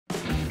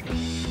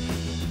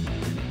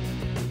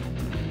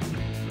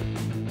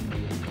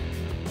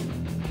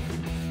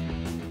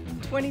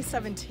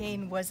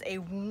2017 was a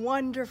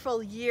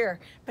wonderful year,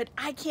 but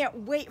I can't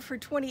wait for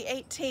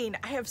 2018.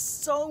 I have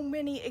so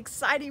many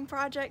exciting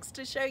projects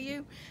to show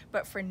you,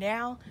 but for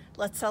now,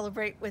 let's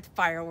celebrate with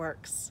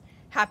fireworks.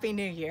 Happy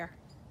New Year.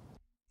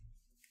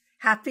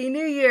 Happy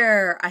New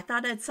Year! I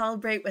thought I'd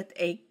celebrate with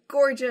a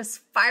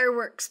gorgeous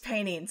fireworks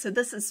painting. So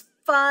this is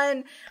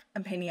fun.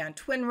 I'm painting on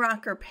twin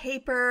rocker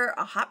paper,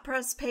 a hot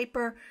press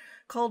paper,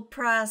 cold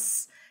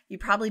press. You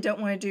probably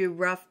don't want to do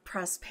rough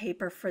press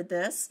paper for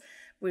this.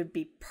 Would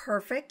be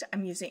perfect.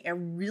 I'm using a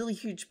really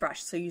huge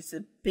brush, so use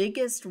the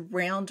biggest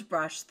round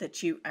brush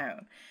that you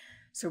own.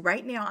 So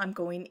right now I'm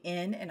going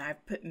in and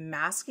I've put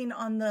masking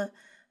on the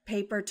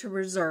paper to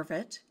reserve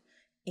it,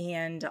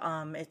 and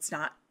it's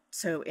not,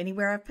 so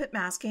anywhere I've put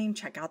masking,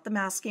 check out the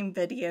masking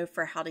video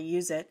for how to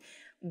use it,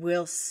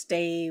 will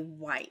stay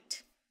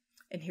white.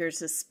 And here's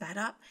the sped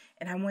up,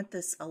 and I want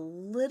this a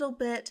little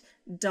bit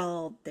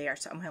dulled there,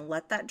 so I'm going to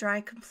let that dry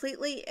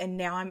completely, and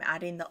now I'm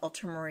adding the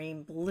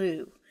ultramarine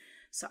blue.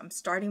 So I'm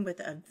starting with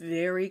a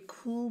very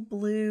cool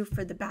blue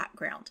for the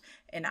background,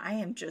 and I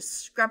am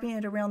just scrubbing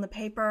it around the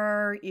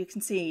paper. You can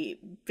see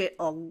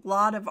a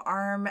lot of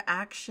arm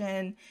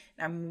action.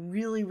 I'm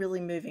really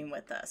moving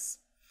with this.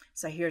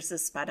 So here's the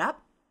sped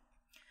up.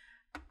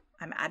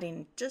 I'm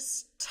adding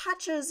just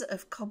touches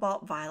of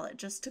cobalt violet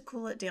just to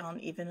cool it down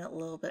even a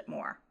little bit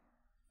more,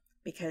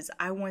 because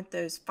I want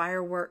those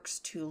fireworks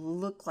to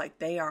look like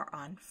they are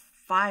on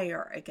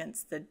fire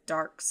against the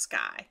dark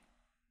sky.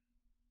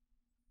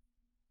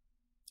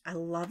 I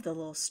love the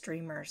little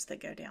streamers that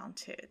go down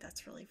too.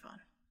 That's really fun.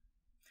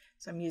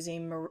 So I'm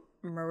using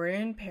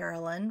maroon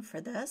Paralyn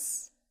for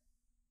this.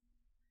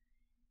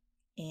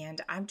 And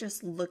I'm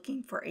just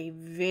looking for a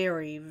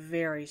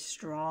very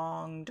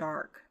strong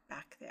dark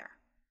back there.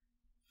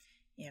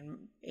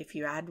 And if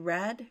you add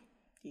red,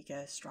 you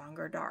get a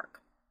stronger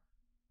dark.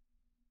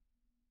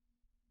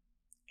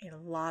 A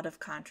lot of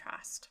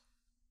contrast.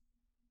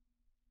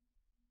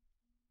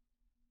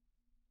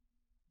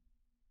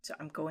 So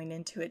I'm going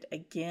into it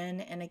again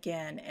and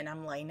again, and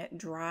I'm letting it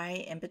dry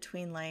in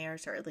between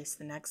layers, or at least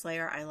the next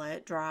layer I let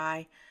it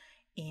dry,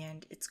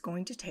 and it's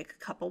going to take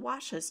a couple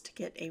washes to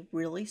get a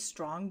really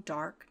strong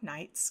dark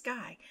night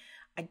sky.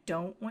 I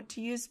don't want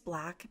to use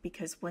black,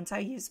 because once I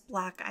use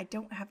black I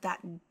don't have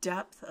that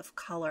depth of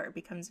color. It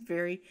becomes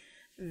very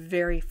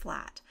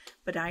flat,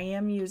 but I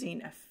am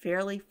using a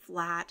fairly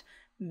flat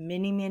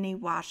many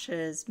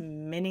washes,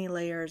 many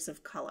layers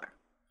of color.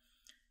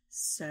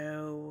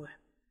 So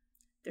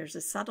there's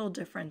a subtle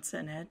difference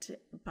in it,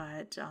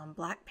 but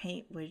black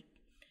paint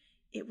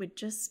would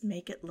just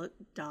make it look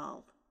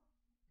dull.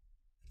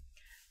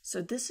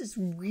 So this is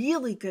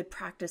really good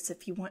practice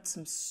if you want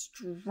some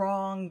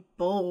strong,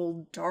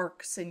 bold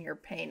darks in your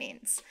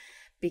paintings,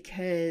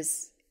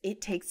 because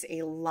it takes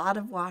a lot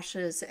of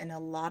washes and a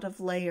lot of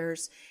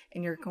layers,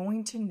 and you're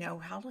going to know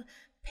how to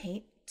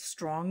paint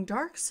strong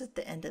darks at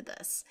the end of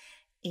this.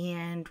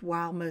 And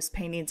while most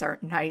paintings are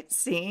night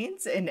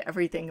scenes and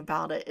everything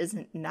about it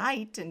isn't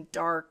night and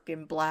dark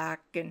and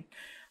black and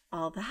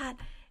all that,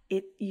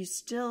 you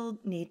still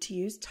need to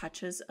use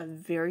touches of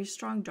very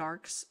strong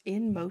darks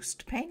in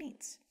most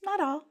paintings. Not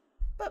all,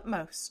 but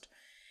most.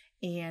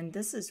 And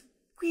this is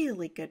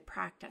really good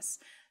practice.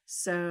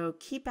 So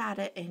keep at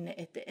it, and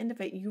at the end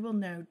of it, you will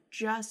know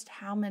just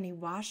how many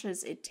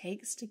washes it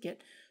takes to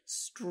get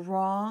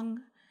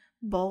strong,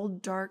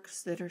 bold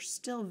darks that are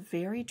still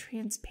very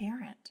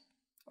transparent.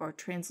 Or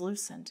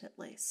translucent at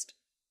least,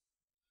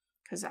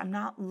 because I'm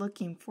not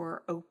looking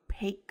for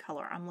opaque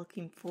color. I'm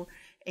looking for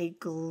a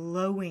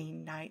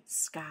glowing night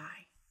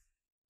sky.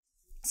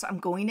 So I'm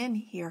going in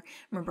here.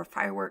 Remember,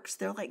 fireworks,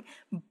 they're like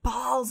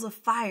balls of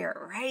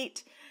fire,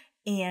 right?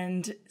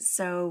 And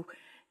so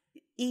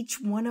each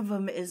one of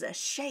them is a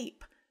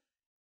shape,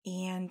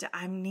 and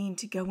I need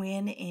to go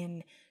in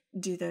and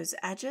do those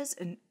edges.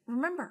 And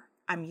remember,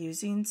 I'm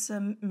using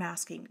some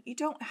masking. You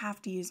don't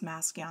have to use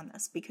masking on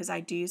this, because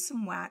I do use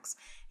some wax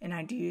and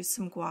I do use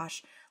some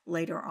gouache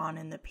later on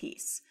in the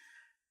piece.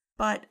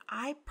 But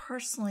I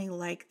personally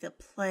like the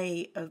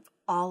play of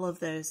all of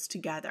those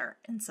together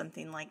in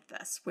something like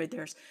this, where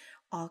there's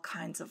all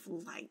kinds of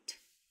light.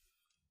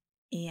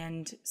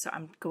 And so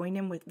I'm going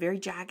in with very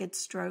jagged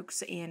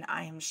strokes, and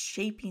I am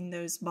shaping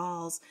those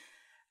balls,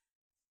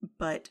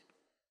 but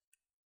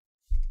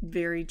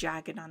very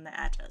jagged on the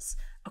edges.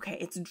 Okay,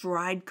 it's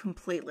dried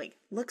completely.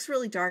 Looks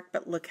really dark,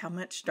 but look how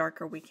much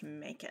darker we can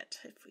make it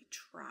if we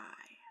try.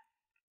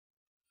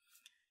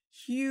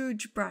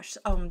 Huge brush.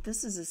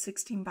 This is a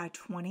 16 by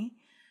 20,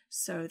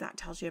 so that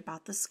tells you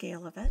about the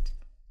scale of it.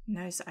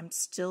 Notice I'm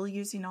still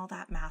using all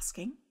that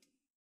masking.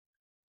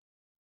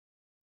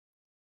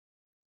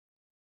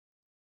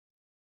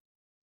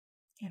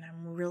 And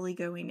I'm really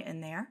going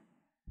in there.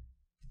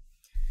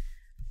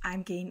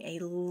 I'm getting a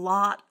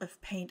lot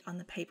of paint on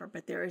the paper,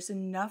 but there is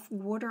enough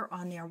water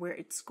on there where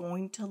it's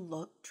going to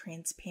look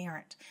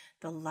transparent.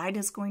 The light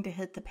is going to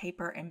hit the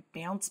paper and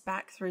bounce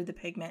back through the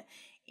pigment,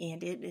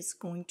 and it is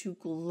going to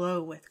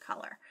glow with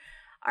color.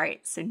 All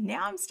right, so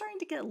now I'm starting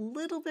to get a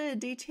little bit of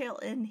detail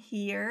in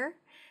here,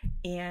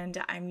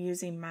 and I'm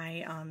using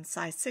my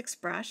size 6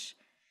 brush,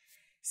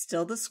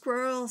 Still the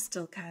squirrel,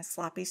 still kind of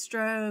sloppy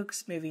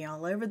strokes, moving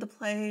all over the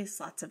place,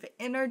 lots of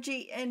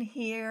energy in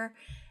here.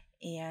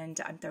 And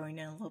I'm throwing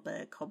in a little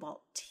bit of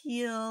cobalt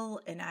teal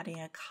and adding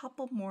a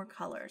couple more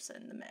colors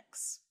in the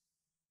mix.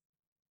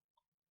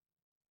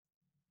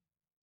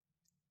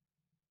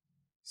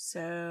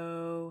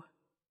 So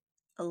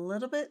a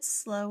little bit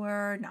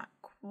slower, not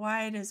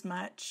quite as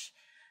much,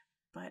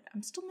 but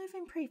I'm still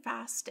moving pretty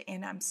fast,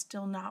 and I'm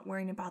still not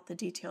worrying about the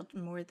detail,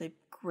 more the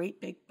great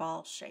big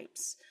ball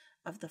shapes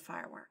of the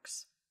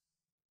fireworks.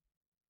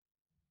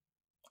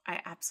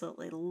 I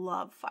absolutely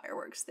love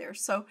fireworks there.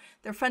 So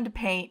they're fun to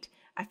paint.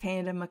 I've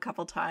painted them a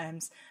couple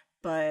times,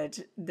 but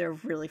they're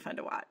really fun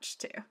to watch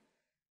too.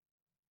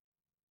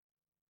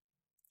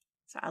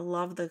 So I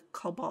love the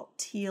cobalt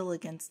teal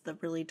against the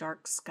really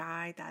dark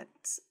sky.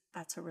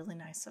 That's a really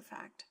nice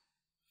effect.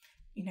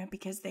 You know,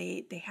 because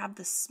they have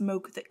the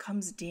smoke that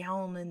comes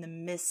down in the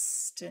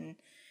mist, and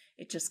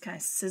it just kind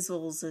of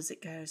sizzles as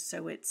it goes.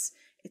 So it's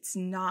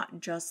not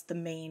just the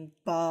main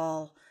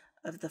ball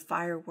of the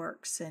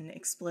fireworks and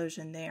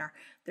explosion there.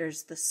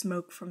 There's the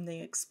smoke from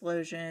the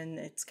explosion.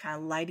 It's kind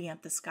of lighting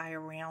up the sky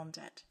around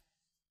it.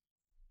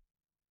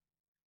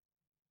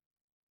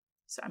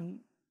 So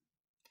I'm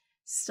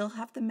still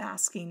have the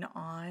masking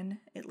on,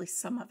 at least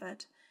some of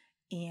it,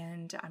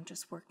 and I'm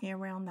just working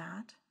around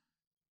that.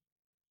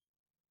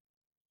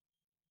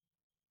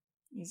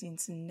 Using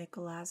some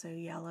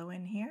Nicolazo yellow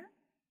in here.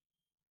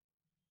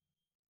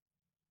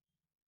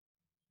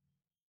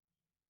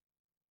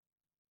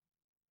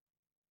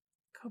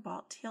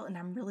 Cobalt teal, and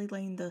I'm really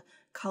letting the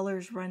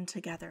colors run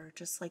together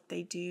just like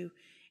they do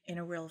in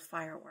a real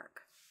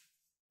firework.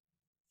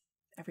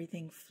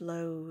 Everything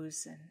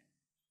flows and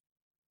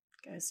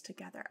goes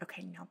together.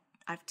 Okay, now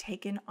I've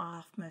taken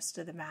off most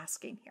of the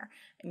masking here,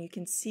 and you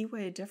can see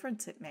what a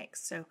difference it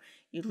makes. So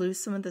you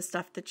lose some of the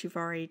stuff that you've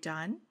already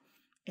done,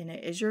 and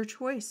it is your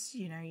choice.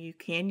 You know, you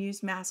can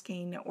use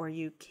masking, or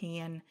you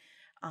can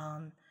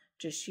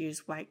just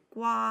use white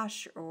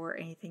gouache or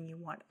anything you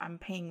want. I'm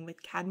painting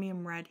with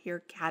cadmium red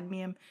here.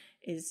 Cadmium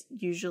is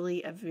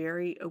usually a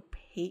very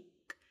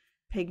opaque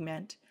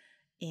pigment,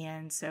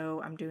 and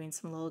so I'm doing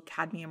some little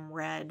cadmium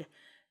red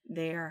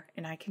there,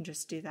 and I can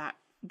just do that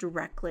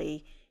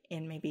directly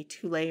in maybe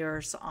 2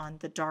 layers on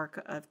the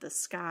dark of the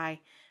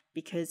sky,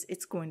 because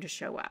it's going to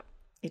show up.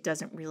 It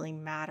doesn't really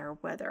matter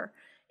whether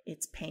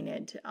it's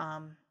painted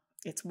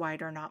it's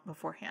white or not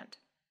beforehand,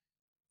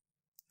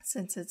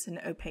 since it's an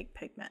opaque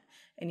pigment.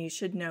 And you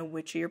should know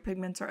which of your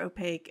pigments are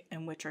opaque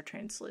and which are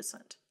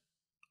translucent,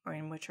 or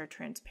in which are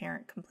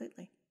transparent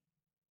completely.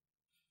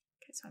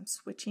 Okay, so I'm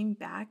switching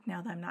back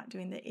now that I'm not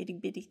doing the itty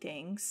bitty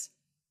things.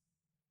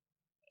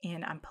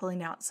 And I'm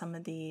pulling out some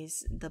of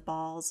these, the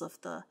balls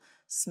of the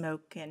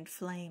smoke and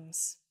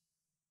flames.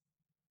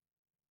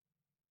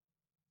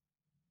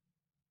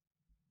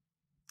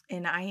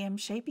 And I am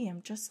shaping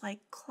them just like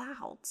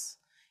clouds.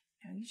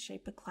 You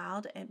shape a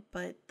cloud,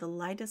 but the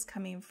light is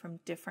coming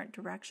from different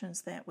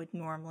directions than it would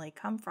normally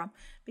come from,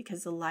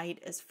 because the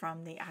light is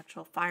from the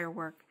actual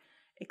firework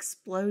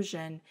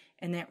explosion,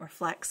 and it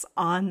reflects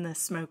on the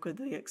smoke of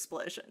the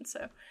explosion.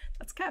 So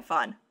that's kind of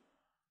fun.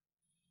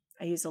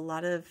 I use a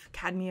lot of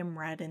cadmium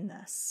red in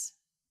this.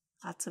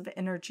 Lots of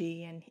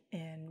energy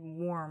and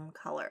warm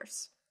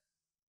colors.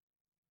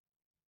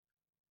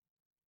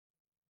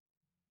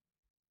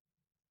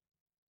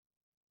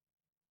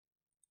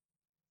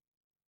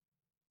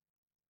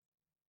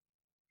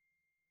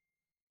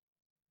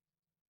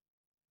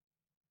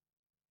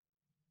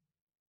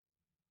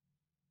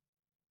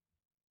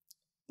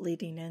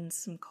 Bleeding in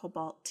some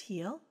cobalt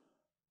teal.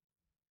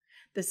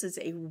 This is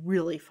a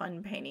really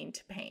fun painting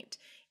to paint,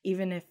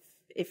 even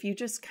if you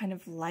just kind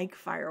of like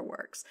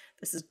fireworks.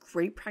 This is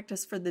great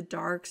practice for the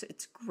darks.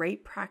 It's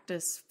great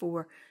practice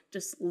for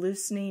just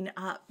loosening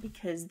up,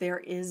 because there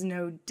is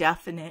no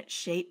definite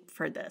shape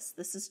for this.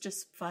 This is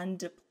just fun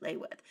to play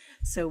with.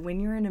 So when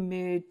you're in a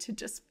mood to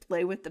just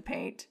play with the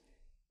paint,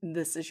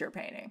 this is your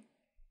painting,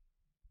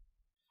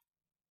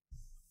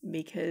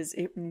 because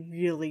it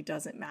really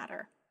doesn't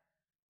matter.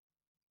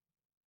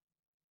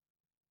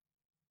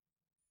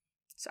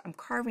 So I'm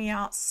carving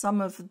out some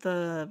of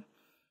the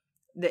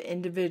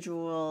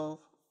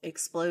individual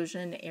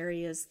explosion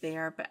areas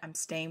there, but I'm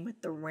staying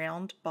with the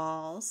round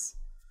balls.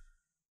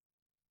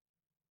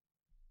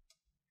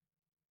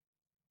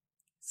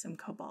 Some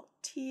cobalt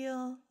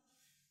teal.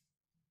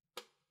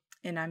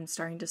 And I'm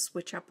starting to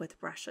switch up with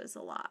brushes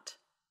a lot.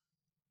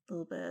 A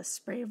little bit of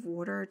spray of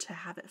water to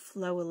have it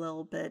flow a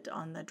little bit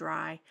on the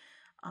dry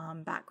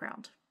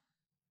background.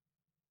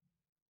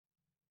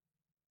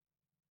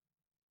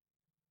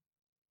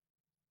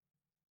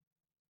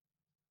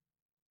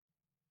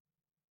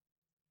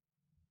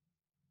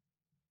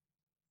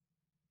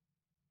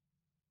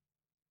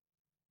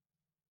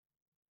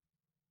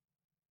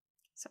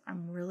 So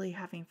I'm really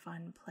having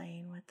fun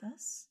playing with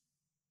this.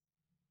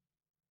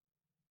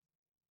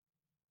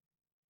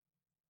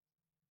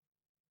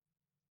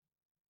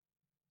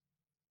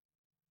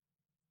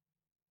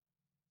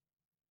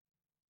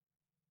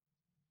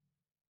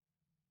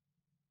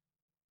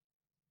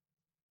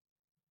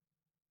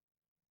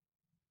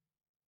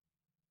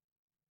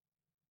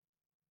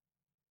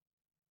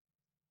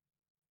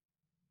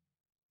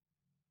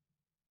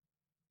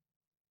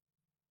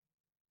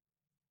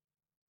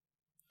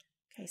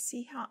 Okay,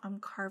 see how I'm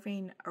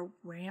carving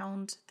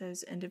around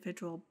those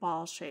individual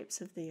ball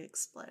shapes of the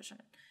explosion.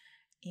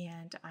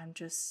 And I'm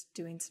just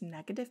doing some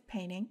negative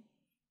painting.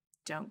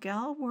 Don't get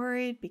all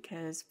worried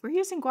because we're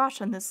using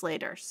gouache on this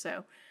later.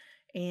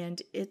 And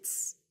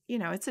it's,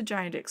 it's a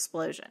giant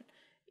explosion.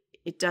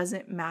 It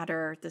doesn't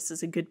matter. This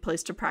is a good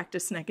place to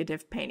practice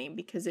negative painting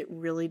because it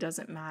really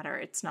doesn't matter.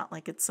 It's not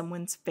like it's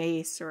someone's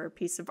face or a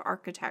piece of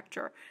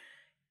architecture.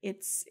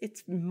 It's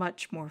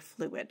much more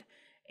fluid,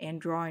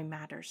 and drawing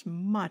matters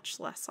much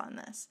less on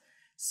this.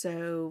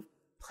 So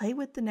play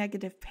with the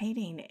negative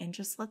painting and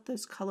just let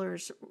those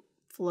colors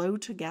flow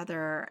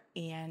together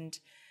and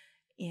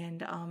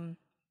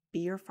be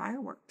your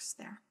fireworks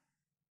there.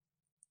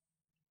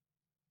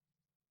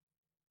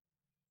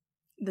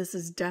 This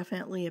is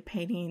definitely a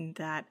painting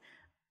that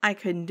I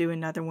couldn't do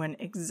another one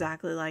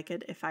exactly like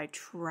it. If I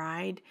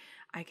tried,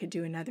 I could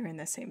do another in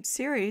the same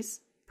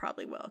series.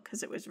 Probably will,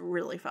 because it was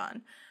really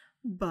fun.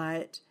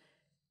 But,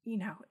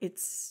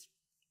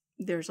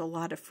 there's a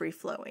lot of free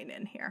flowing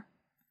in here.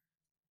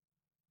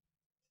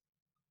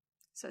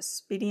 So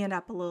speeding it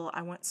up a little,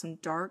 I want some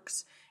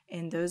darks,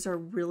 and those are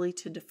really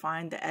to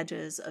define the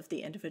edges of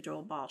the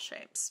individual ball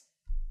shapes.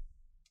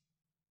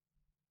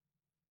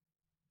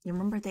 You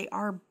remember, they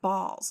are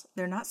balls.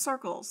 They're not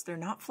circles. They're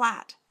not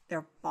flat.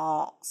 They're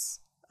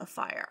balls of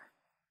fire.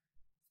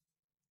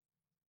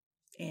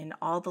 And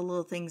all the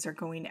little things are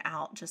going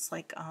out just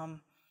like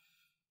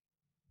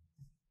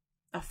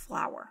a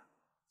flower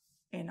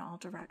in all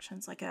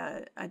directions, like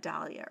a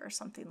dahlia or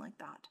something like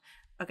that.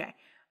 Okay,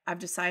 I've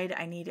decided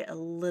I need it a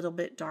little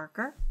bit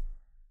darker.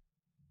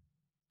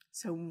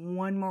 So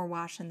one more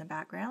wash in the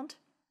background.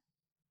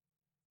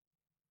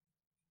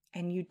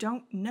 And you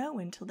don't know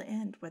until the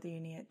end whether you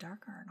need it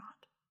darker or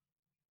not.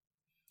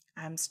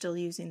 I'm still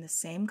using the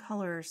same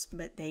colors,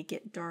 but they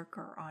get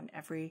darker on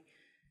every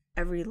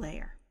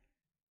layer.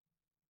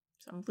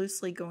 So I'm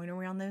loosely going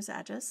around those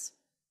edges.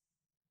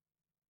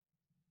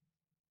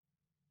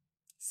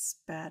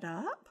 Sped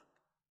up.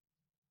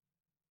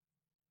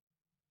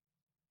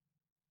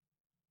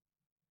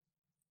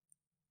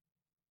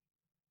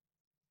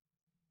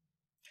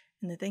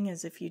 And the thing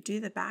is, if you do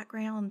the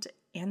background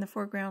and the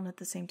foreground at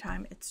the same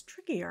time, it's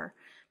trickier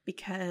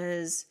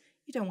because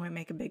you don't want to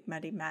make a big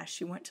muddy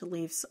mess. You want to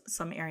leave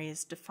some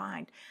areas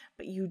defined,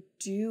 but you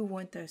do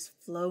want those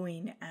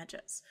flowing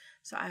edges.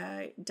 So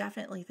I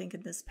definitely think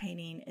in this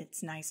painting,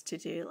 it's nice to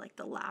do like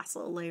the last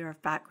little layer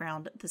of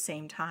background at the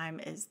same time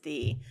as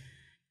the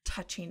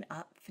touching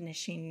up,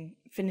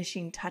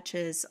 finishing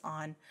touches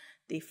on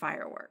the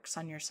fireworks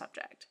on your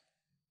subject.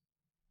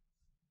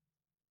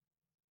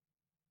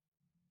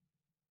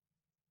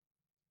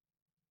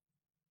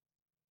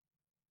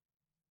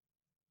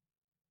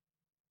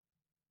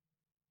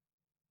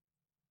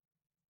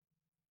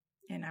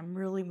 And I'm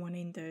really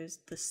wanting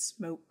the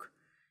smoke,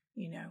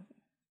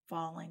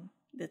 falling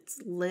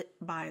that's lit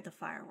by the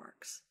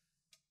fireworks.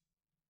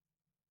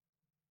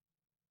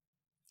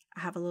 I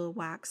have a little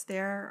wax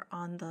there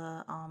on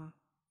the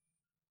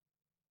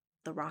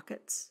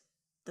rockets,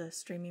 the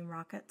streaming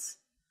rockets.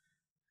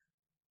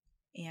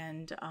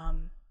 And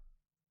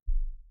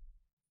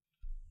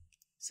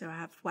so I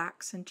have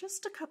wax in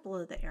just a couple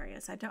of the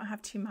areas. I don't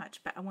have too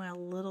much, but I want a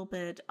little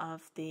bit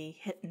of the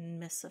hit and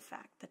miss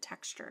effect, the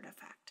textured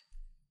effect.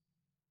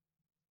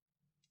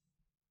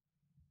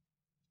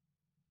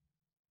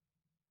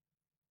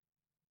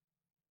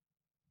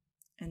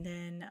 And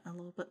then a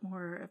little bit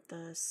more of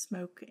the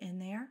smoke in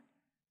there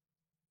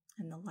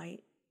and the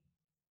light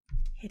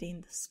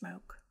hitting the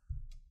smoke.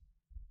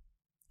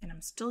 And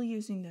I'm still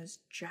using those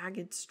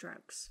jagged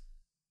strokes.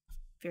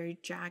 Very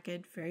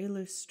jagged, very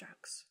loose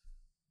strokes.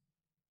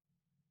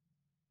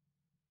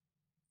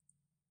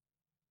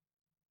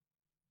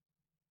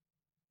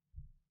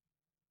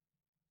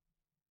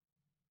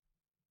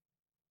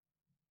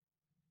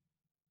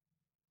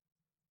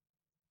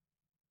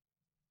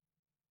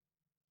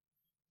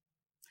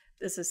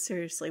 This is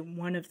seriously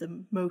one of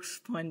the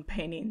most fun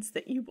paintings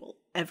that you will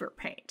ever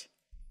paint.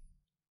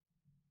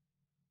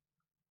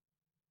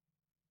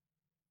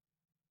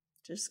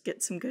 Just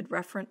get some good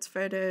reference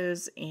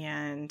photos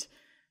and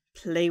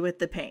play with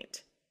the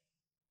paint.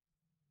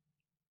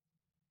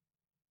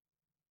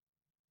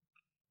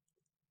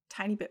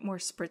 Tiny bit more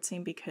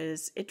spritzing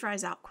because it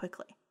dries out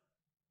quickly.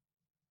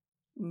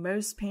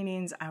 Most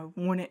paintings, I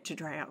want it to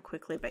dry out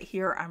quickly, but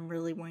here I'm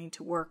really wanting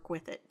to work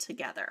with it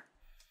together.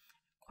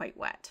 Quite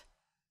wet.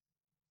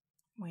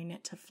 Wanting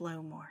it to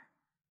flow more.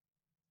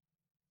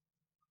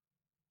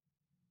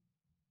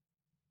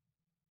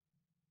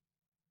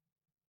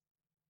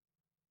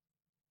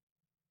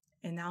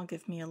 And that'll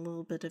give me a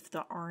little bit of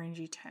the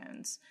orangey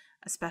tones,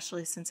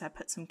 especially since I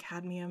put some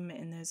cadmium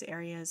in those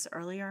areas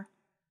earlier.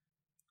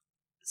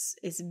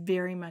 It's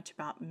very much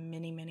about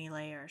many, many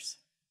layers.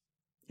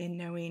 In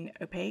knowing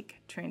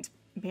opaque,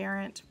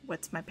 transparent,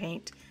 what's my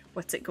paint,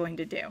 what's it going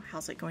to do,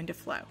 how's it going to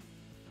flow.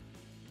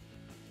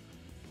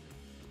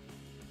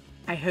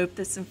 I hope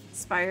this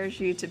inspires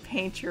you to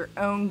paint your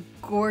own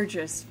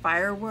gorgeous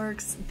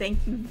fireworks.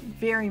 Thank you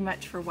very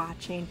much for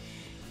watching,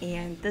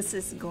 and this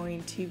is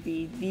going to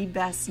be the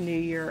best New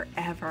Year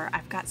ever.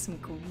 I've got some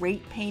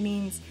great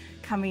paintings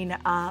coming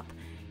up,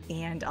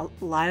 and a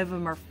lot of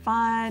them are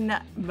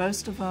fun.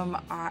 Most of them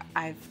are,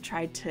 I've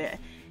tried to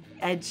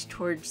edge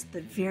towards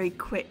the very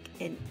quick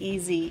and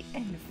easy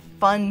and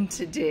fun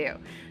to do.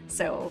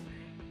 So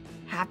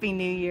Happy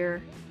New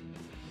Year,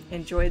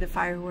 enjoy the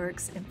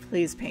fireworks, and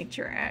please paint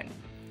your own.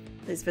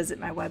 Please visit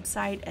my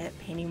website at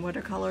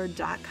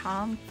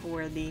paintingwatercolor.com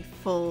for the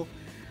full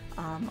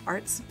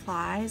art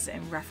supplies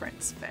and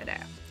reference photo.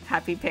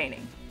 Happy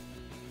painting!